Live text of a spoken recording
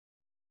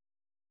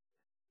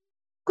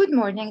Good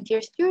morning,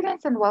 dear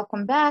students, and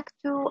welcome back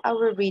to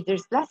our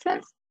readers'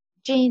 lessons,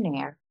 Jane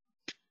Eyre.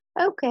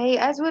 Okay,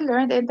 as we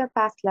learned in the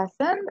past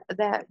lesson,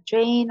 that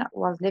Jane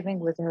was living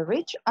with her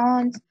rich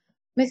aunt,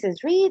 Mrs.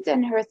 Reed,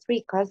 and her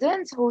three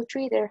cousins who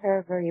treated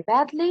her very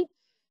badly.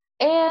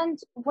 And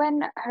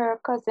when her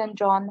cousin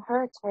John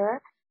hurt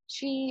her,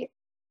 she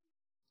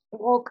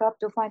woke up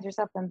to find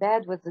herself in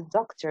bed with the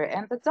doctor,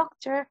 and the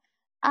doctor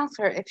asked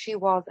her if she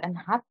was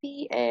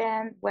unhappy,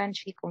 and when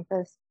she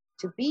confessed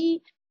to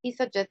be, he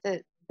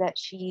suggested that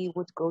she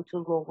would go to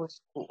law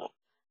school.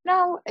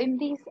 Now, in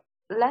this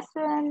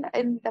lesson,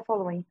 in the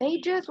following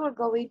pages, we're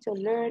going to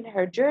learn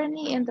her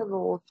journey in the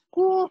law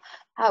school.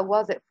 How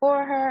was it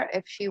for her?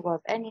 If she was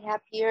any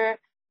happier,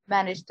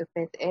 managed to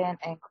fit in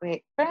and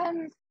create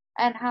friends,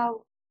 and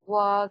how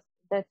was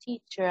the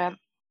teacher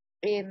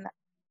in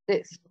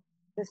this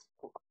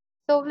school.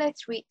 So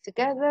let's read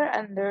together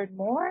and learn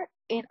more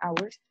in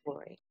our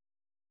story.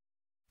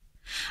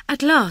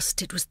 At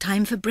last it was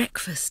time for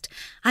breakfast.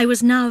 I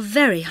was now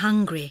very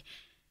hungry.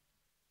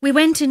 We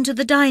went into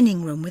the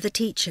dining room with the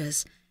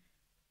teachers.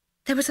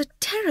 There was a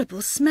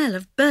terrible smell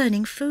of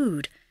burning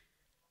food.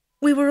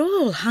 We were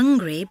all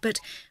hungry, but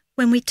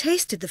when we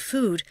tasted the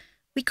food,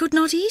 we could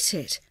not eat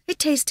it. It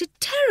tasted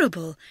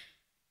terrible.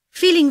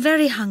 Feeling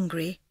very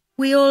hungry,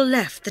 we all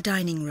left the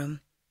dining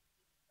room.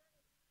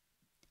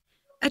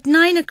 At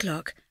 9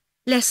 o'clock,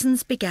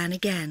 lessons began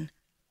again.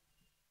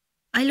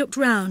 I looked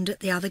round at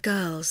the other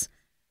girls.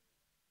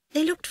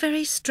 They looked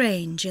very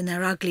strange in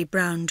their ugly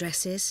brown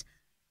dresses.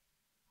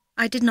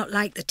 I did not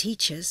like the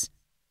teachers.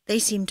 They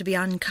seemed to be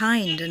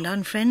unkind and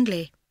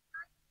unfriendly.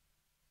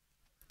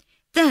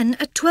 Then,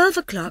 at 12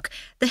 o'clock,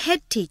 the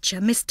head teacher,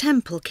 Miss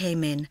Temple,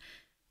 came in.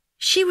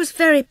 She was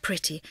very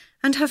pretty,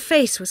 and her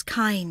face was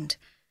kind.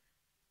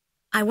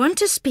 "I want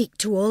to speak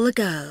to all the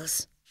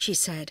girls," she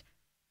said.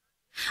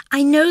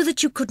 "I know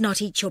that you could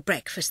not eat your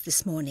breakfast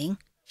this morning,"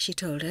 she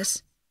told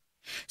us.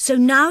 "So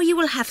now you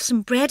will have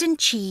some bread and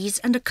cheese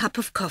and a cup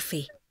of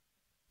coffee."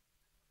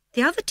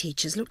 The other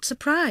teachers looked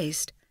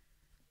surprised.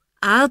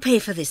 "I'll pay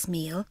for this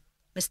meal,"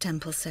 Miss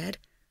Temple said.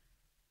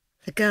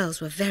 The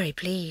girls were very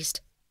pleased.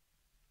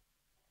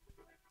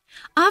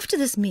 After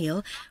this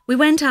meal, we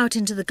went out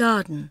into the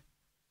garden.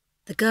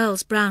 The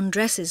girls' brown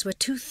dresses were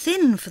too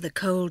thin for the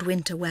cold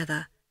winter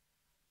weather.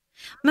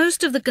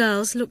 Most of the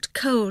girls looked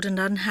cold and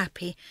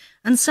unhappy,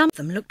 and some of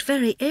them looked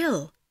very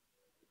ill.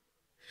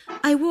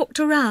 I walked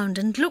around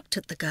and looked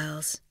at the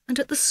girls, and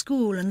at the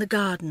school and the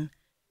garden,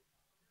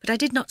 but I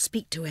did not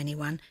speak to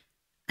anyone,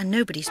 and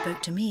nobody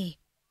spoke to me.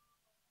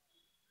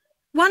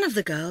 One of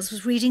the girls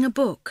was reading a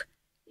book.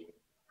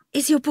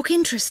 "Is your book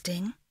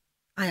interesting?"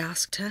 I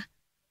asked her.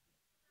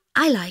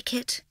 "I like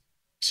it,"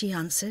 she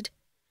answered.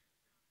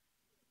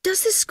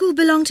 "Does this school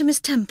belong to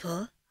Miss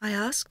Temple?" I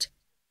asked.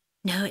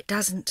 "No, it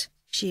doesn't,"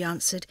 she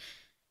answered.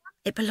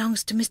 "It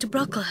belongs to Mr.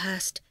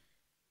 Brocklehurst.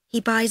 He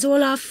buys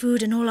all our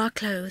food and all our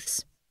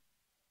clothes."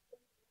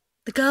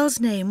 The girl's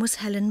name was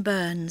Helen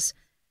Burns.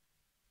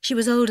 She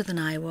was older than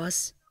I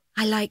was.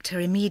 I liked her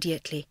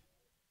immediately.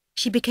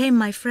 She became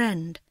my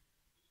friend.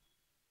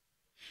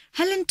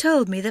 Helen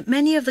told me that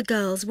many of the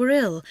girls were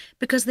ill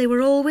because they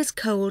were always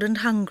cold and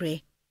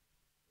hungry.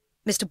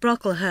 Mr.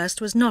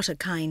 Brocklehurst was not a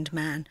kind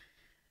man.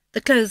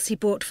 The clothes he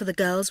bought for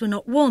the girls were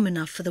not warm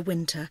enough for the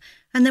winter,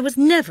 and there was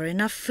never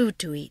enough food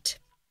to eat.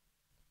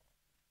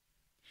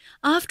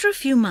 After a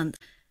few months,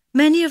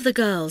 many of the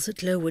girls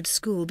at Lowood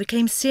School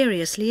became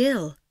seriously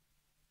ill.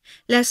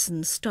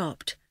 Lessons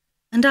stopped,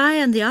 and I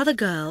and the other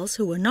girls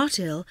who were not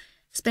ill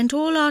spent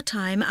all our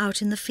time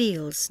out in the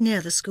fields near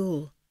the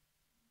school.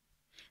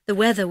 The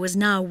weather was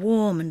now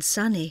warm and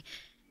sunny.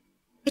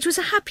 It was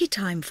a happy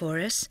time for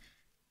us,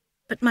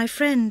 but my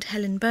friend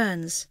Helen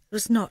Burns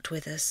was not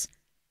with us.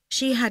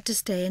 She had to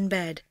stay in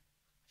bed.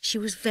 She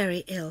was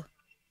very ill.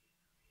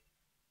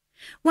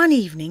 One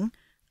evening,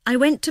 I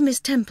went to Miss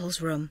Temple's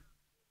room.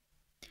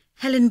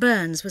 Helen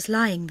Burns was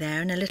lying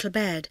there in a little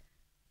bed.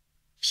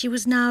 She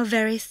was now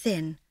very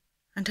thin,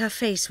 and her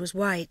face was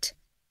white.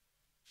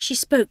 She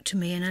spoke to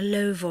me in a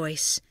low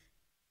voice.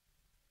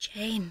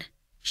 "Jane,"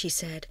 she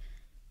said,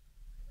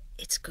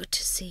 "it's good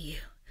to see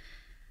you.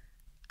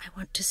 I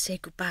want to say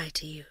goodbye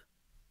to you."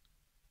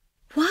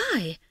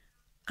 "Why?"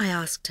 I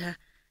asked her.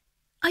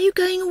 "Are you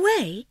going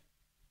away?"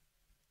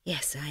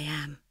 "Yes, I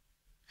am,"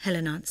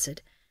 Helen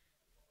answered.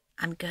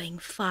 "I'm going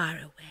far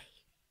away."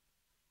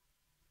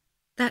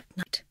 That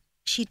night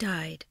she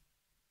died.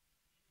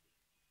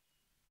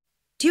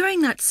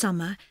 During that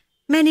summer,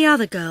 many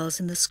other girls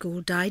in the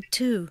school died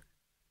too.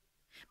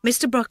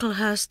 Mr.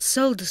 Brocklehurst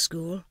sold the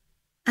school,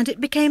 and it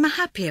became a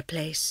happier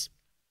place.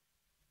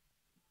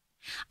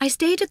 I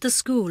stayed at the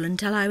school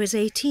until I was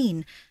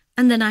 18,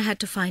 and then I had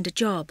to find a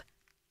job.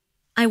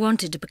 I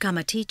wanted to become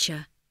a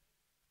teacher.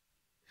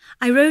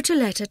 I wrote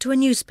a letter to a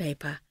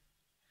newspaper.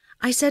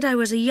 I said I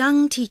was a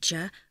young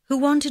teacher who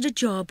wanted a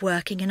job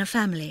working in a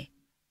family.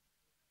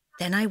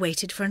 Then I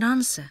waited for an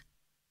answer.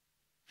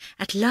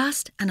 At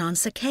last an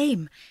answer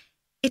came.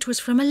 It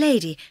was from a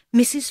lady,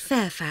 Mrs.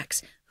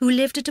 Fairfax, who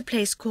lived at a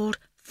place called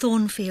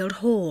Thornfield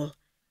Hall.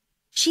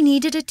 She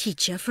needed a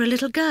teacher for a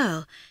little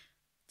girl,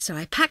 so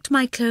I packed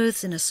my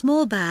clothes in a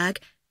small bag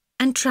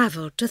and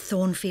travelled to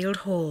Thornfield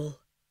Hall.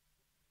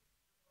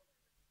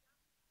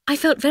 I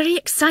felt very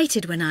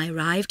excited when I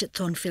arrived at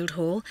Thornfield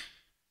Hall.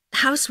 The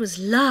house was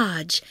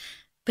large,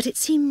 but it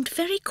seemed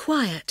very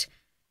quiet.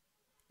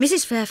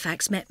 Mrs.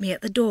 Fairfax met me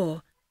at the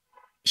door.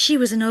 She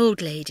was an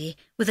old lady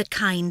with a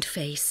kind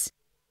face.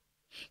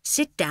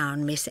 "Sit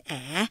down, Miss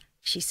Eyre,"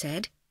 she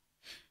said.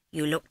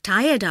 "You look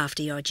tired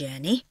after your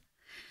journey.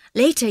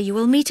 Later you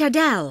will meet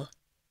Adele."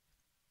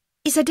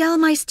 "Is Adele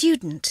my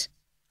student?"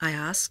 I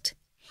asked.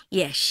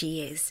 "Yes,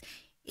 she is.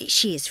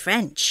 She is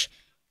French.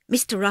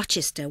 Mr.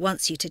 Rochester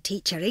wants you to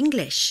teach her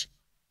English."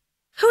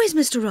 "Who is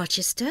Mr.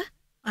 Rochester?"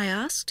 I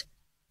asked.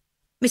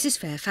 Mrs.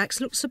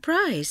 Fairfax looked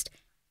surprised.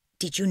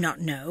 "Did you not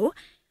know?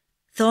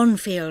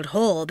 Thornfield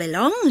Hall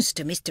belongs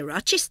to Mr.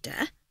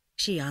 Rochester,"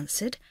 she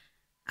answered.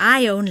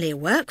 "I only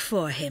work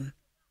for him."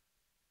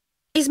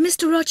 "Is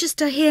Mr.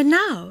 Rochester here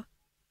now?"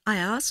 I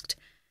asked.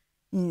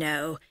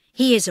 "No,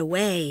 he is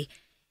away.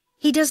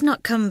 He does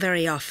not come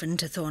very often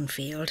to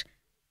Thornfield.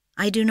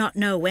 I do not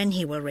know when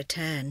he will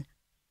return."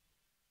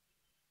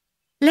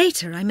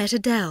 Later I met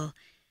Adele.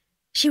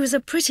 She was a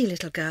pretty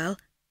little girl.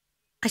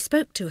 I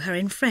spoke to her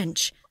in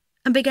French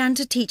and began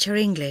to teach her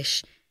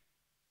English.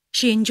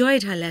 She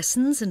enjoyed her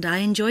lessons and I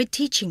enjoyed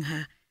teaching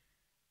her.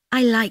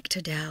 I liked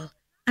Adele,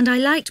 and I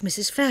liked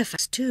Mrs.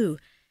 Fairfax too.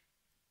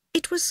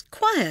 It was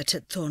quiet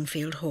at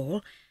Thornfield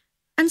Hall,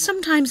 and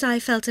sometimes I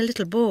felt a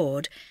little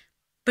bored,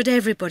 but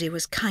everybody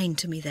was kind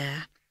to me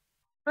there.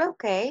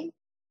 Okay,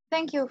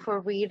 thank you for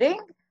reading.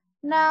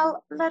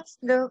 Now let's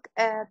look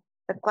at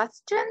the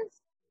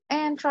questions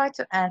and try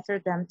to answer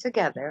them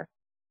together.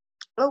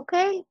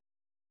 Okay,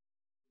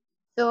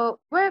 so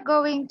we're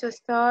going to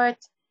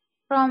start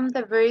from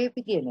the very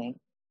beginning,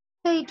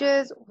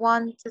 pages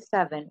 1 to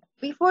 7.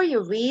 Before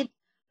you read,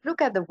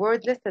 look at the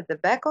word list at the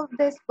back of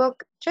this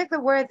book, check the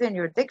words in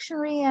your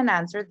dictionary, and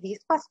answer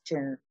these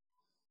questions.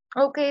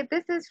 Okay,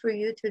 this is for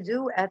you to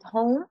do at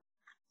home.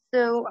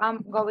 So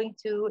I'm going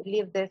to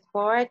leave this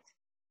part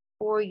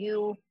for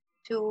you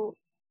to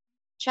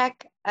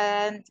check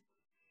and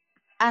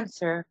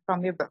answer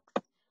from your books.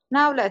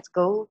 Now let's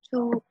go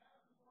to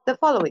the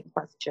following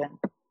question.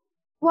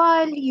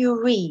 While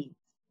you read,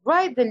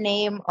 write the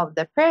name of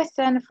the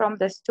person from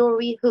the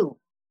story who.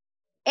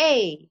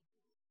 A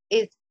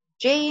is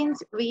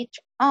Jane's rich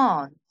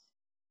aunt.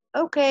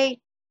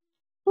 Okay,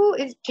 who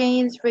is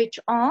Jane's rich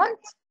aunt?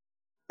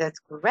 That's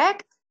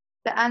correct.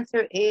 The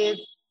answer is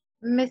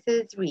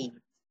Mrs. Reed.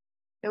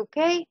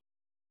 Okay,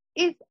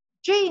 is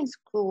Jane's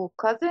cruel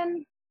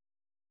cousin?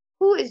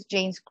 Who is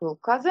Jane's cruel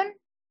cousin?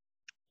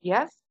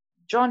 Yes,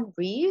 John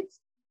Reed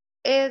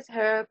is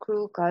her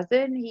cruel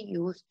cousin. He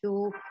used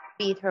to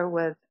beat her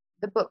with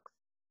the books.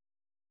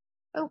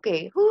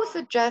 Okay, who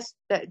suggests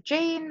that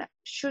Jane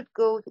should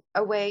go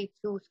away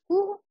to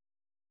school?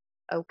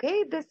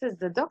 Okay, this is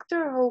the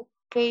doctor who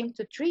came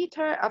to treat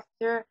her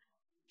after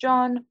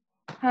John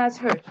has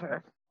hurt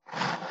her.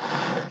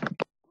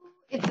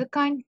 It's the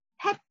kind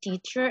head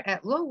teacher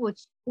at Lowood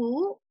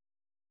School.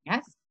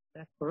 Yes,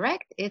 that's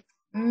correct. It's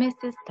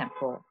Mrs.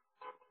 Temple.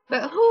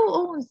 But who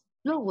owns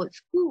Lowood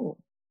School?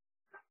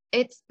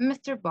 It's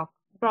Mr.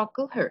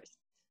 Brocklehurst.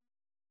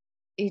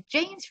 Is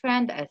Jane's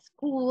friend at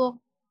school?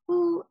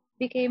 Who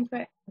became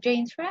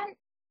Jane's friend?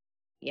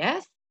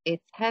 Yes,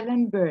 it's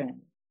Helen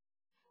Burns.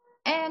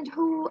 And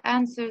who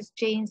answers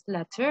Jane's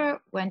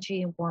letter when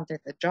she wanted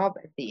a job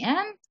at the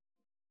end?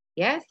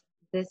 Yes,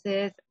 this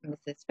is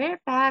Mrs.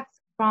 Fairfax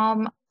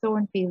from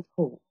Thornfield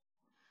Hall.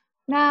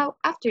 Now,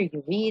 after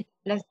you read,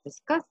 let's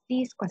discuss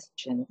these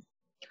questions.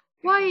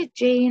 Why is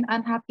Jane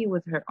unhappy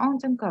with her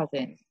aunt and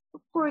cousins?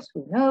 Of course,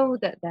 we know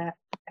that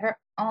her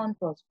aunt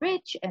was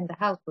rich and the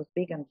house was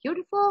big and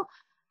beautiful.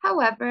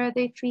 However,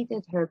 they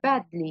treated her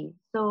badly,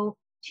 so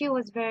she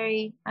was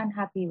very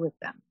unhappy with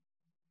them.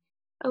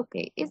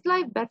 Okay, is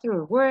life better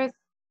or worse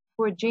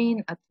for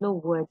Jane at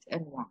Lowood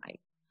and why?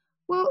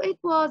 Well, it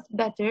was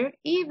better,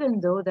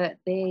 even though that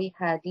they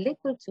had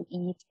little to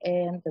eat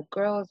and the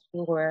girls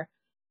wore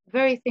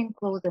very thin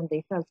clothes and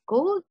they felt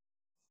cold.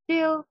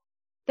 Still,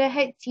 the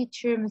head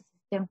teacher, Mrs.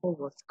 Temple,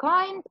 was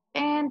kind,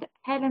 and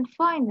Helen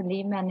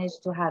finally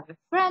managed to have a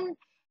friend.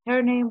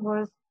 Her name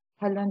was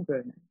Helen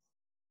Burns.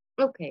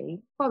 Okay,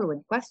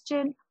 following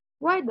question.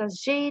 Why does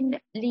Jane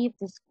leave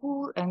the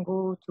school and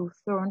go to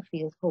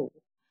Thornfield Hall?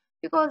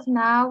 Because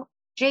now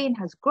Jane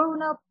has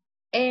grown up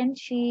and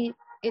she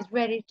is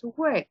ready to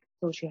work.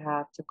 So she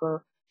has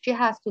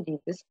to leave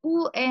the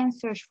school and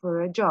search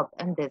for a job.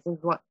 And this is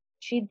what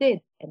she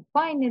did. And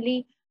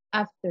finally,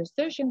 after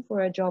searching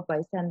for a job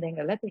by sending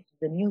a letter to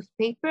the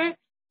newspaper,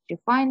 she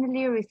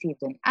finally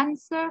received an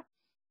answer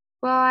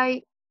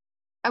by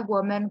a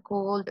woman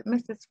called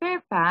Mrs.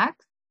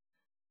 Fairfax.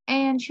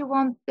 And she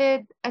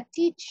wanted a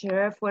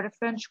teacher for a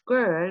French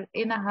girl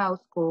in a house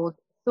called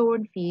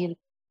Thornfield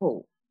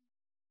Hall.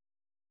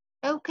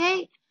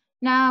 Okay,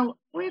 now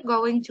we're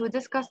going to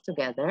discuss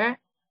together,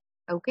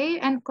 okay,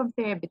 and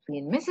compare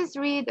between Mrs.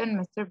 Reed and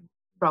Mr.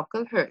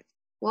 Brocklehurst.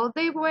 Well,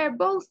 they were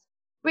both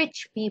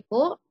rich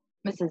people,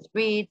 Mrs.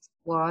 Reed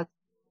was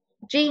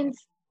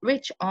Jane's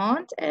rich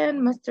aunt,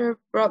 and Mr.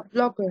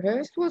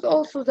 Blockerhurst was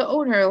also the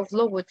owner of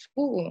Lowood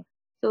School.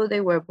 So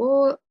they were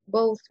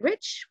both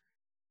rich,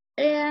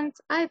 and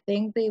I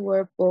think they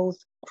were both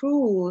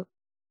cruel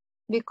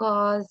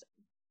because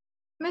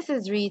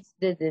Mrs. Reed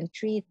didn't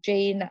treat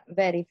Jane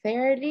very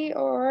fairly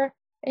or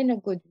in a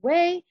good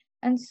way,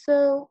 and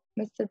so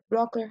Mr.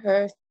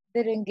 Brocklehurst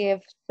didn't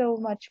give so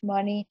much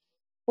money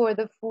for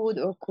the food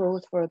or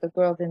clothes for the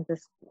girls in the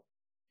school.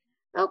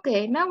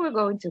 Okay, now we're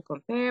going to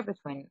compare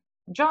between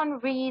John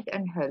Reed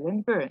and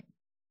Helen Burns.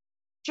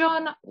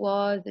 John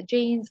was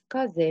Jane's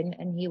cousin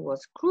and he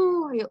was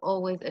cruel. He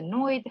always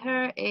annoyed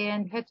her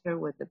and hit her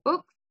with the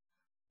books,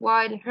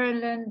 while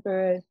Helen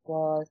Burns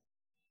was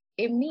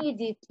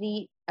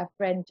immediately a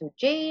friend to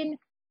Jane.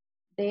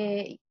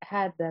 They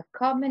had the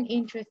common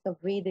interest of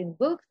reading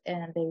books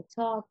and they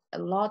talked a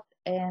lot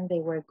and they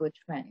were good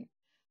friends.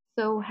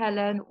 So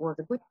Helen was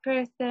a good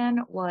person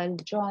while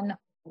John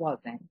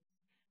wasn't.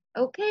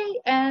 Okay,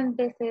 and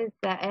this is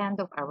the end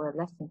of our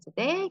lesson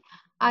today.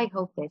 I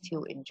hope that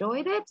you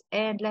enjoyed it,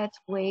 and let's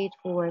wait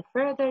for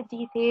further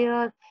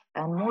details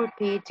and more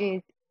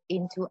pages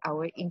into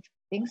our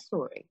interesting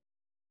story.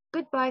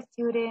 Goodbye,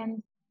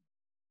 students.